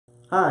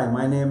Hi,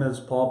 my name is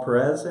Paul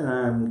Perez and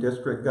I'm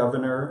District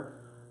Governor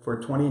for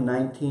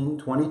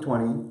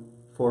 2019-2020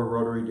 for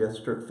Rotary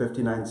District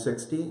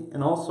 5960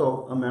 and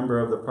also a member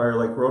of the Prior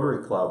Lake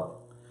Rotary Club.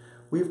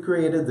 We've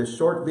created this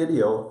short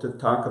video to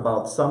talk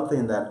about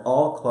something that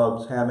all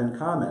clubs have in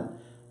common,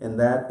 and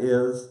that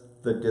is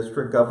the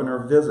District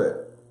Governor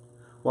visit.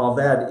 While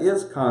that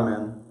is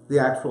common, the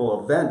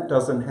actual event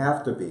doesn't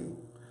have to be.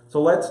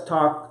 So let's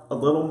talk a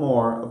little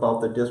more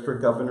about the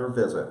District Governor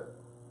visit.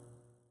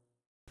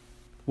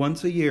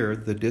 Once a year,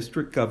 the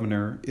district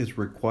governor is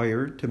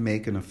required to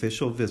make an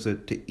official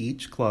visit to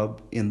each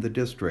club in the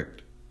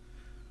district.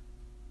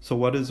 So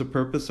what is the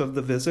purpose of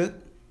the visit?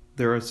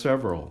 There are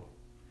several.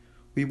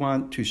 We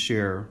want to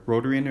share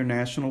Rotary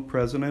International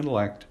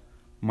President-elect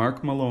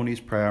Mark Maloney's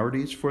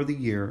priorities for the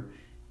year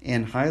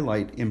and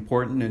highlight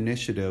important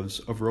initiatives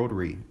of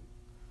Rotary.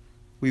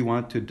 We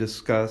want to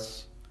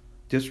discuss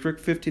District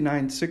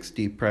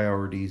 5960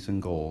 priorities and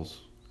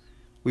goals.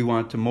 We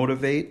want to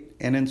motivate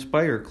and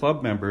inspire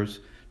club members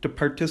to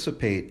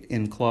participate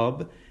in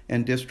club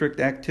and district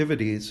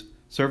activities,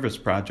 service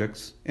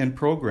projects, and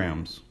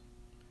programs.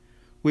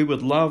 We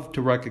would love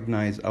to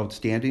recognize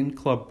outstanding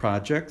club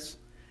projects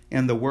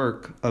and the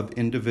work of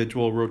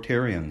individual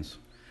Rotarians.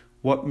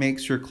 What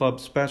makes your club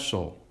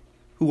special?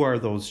 Who are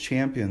those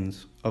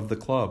champions of the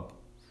club?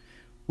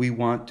 We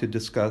want to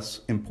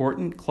discuss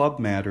important club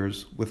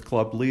matters with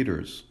club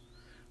leaders.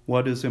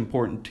 What is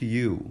important to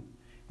you?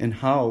 And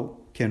how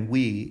can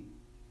we,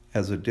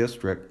 as a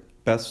district,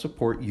 best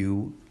support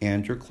you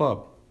and your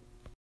club?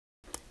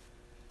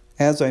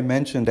 As I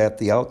mentioned at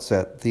the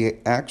outset, the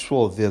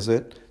actual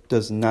visit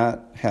does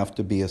not have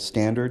to be a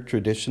standard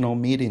traditional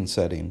meeting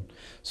setting.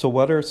 So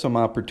what are some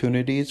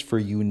opportunities for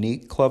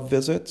unique club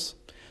visits?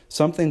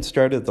 Something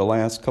started the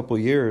last couple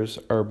years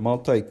are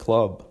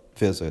multi-club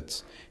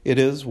visits. It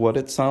is what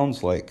it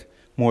sounds like,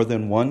 more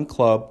than one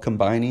club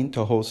combining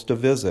to host a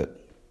visit.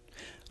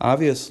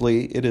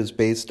 Obviously, it is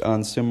based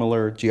on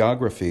similar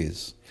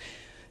geographies.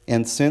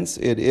 And since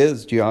it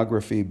is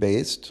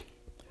geography-based,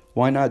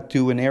 why not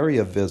do an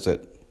area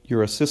visit?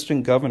 Your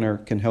assistant governor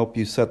can help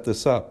you set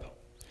this up.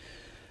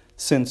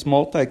 Since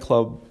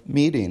multi-club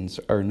meetings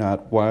are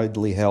not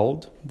widely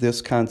held,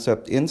 this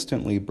concept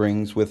instantly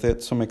brings with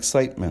it some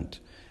excitement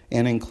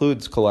and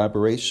includes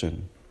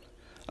collaboration.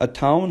 A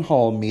town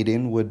hall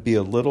meeting would be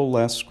a little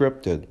less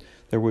scripted.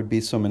 There would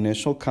be some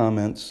initial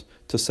comments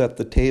to set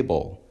the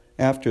table.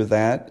 After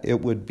that,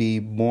 it would be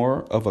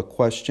more of a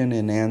question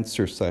and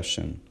answer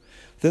session.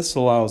 This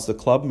allows the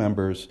club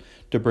members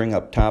to bring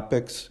up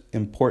topics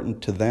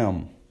important to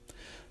them.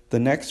 The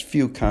next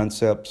few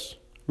concepts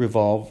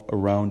revolve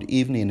around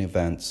evening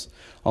events.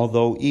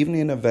 Although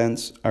evening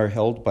events are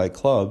held by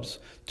clubs,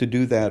 to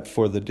do that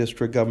for the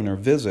district governor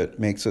visit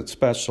makes it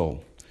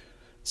special.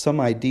 Some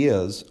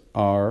ideas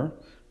are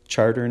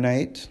charter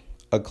night,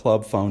 a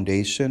club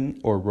foundation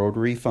or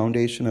Rotary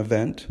Foundation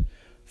event,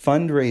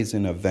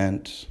 fundraising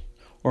event,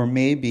 or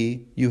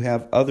maybe you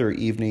have other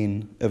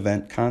evening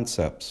event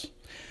concepts.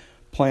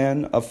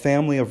 Plan a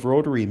family of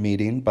Rotary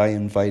meeting by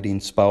inviting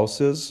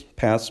spouses,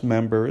 past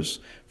members,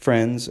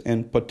 friends,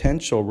 and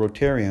potential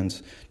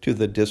Rotarians to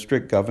the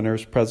district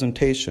governor's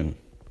presentation.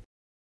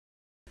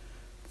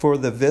 For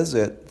the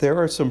visit,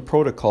 there are some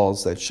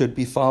protocols that should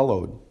be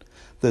followed.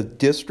 The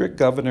district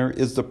governor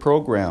is the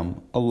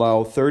program.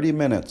 Allow 30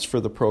 minutes for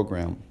the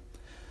program.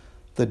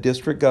 The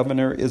district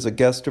governor is a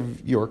guest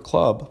of your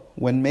club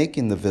when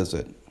making the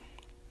visit.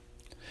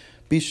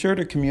 Be sure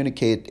to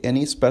communicate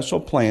any special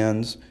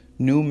plans,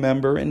 new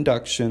member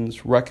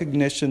inductions,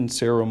 recognition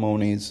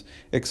ceremonies,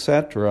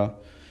 etc.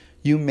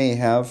 you may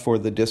have for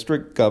the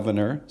district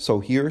governor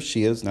so he or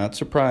she is not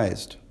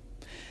surprised.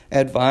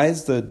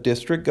 Advise the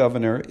district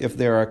governor if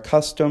there are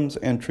customs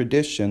and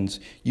traditions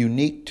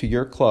unique to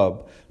your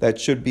club that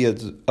should be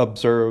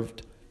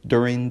observed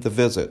during the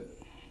visit.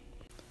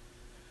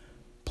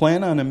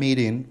 Plan on a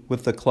meeting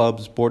with the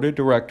club's board of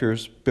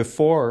directors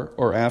before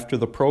or after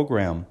the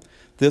program.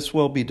 This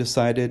will be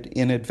decided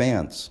in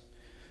advance.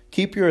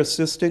 Keep your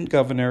assistant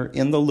governor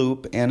in the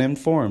loop and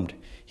informed.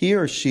 He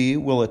or she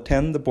will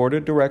attend the board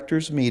of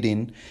directors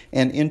meeting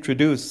and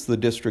introduce the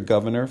district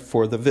governor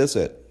for the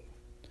visit.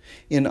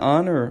 In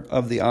honor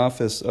of the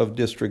office of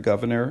district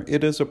governor,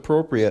 it is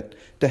appropriate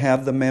to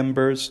have the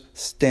members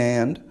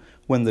stand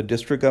when the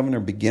district governor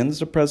begins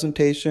the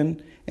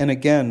presentation and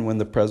again when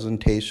the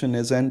presentation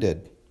is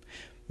ended.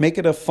 Make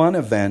it a fun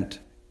event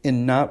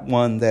and not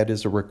one that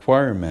is a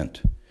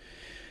requirement.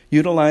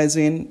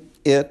 Utilizing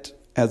it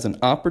as an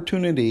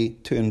opportunity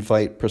to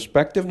invite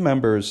prospective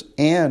members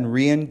and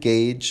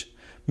re-engage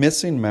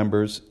missing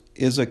members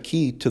is a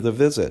key to the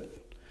visit.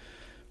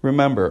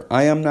 Remember,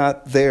 I am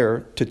not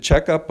there to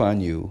check up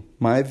on you.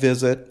 My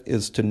visit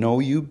is to know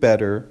you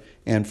better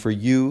and for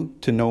you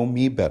to know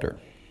me better.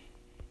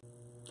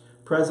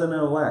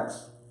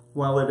 President-elects,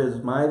 while it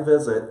is my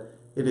visit,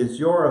 it is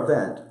your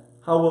event.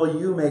 How will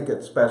you make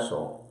it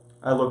special?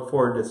 I look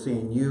forward to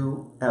seeing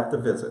you at the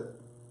visit.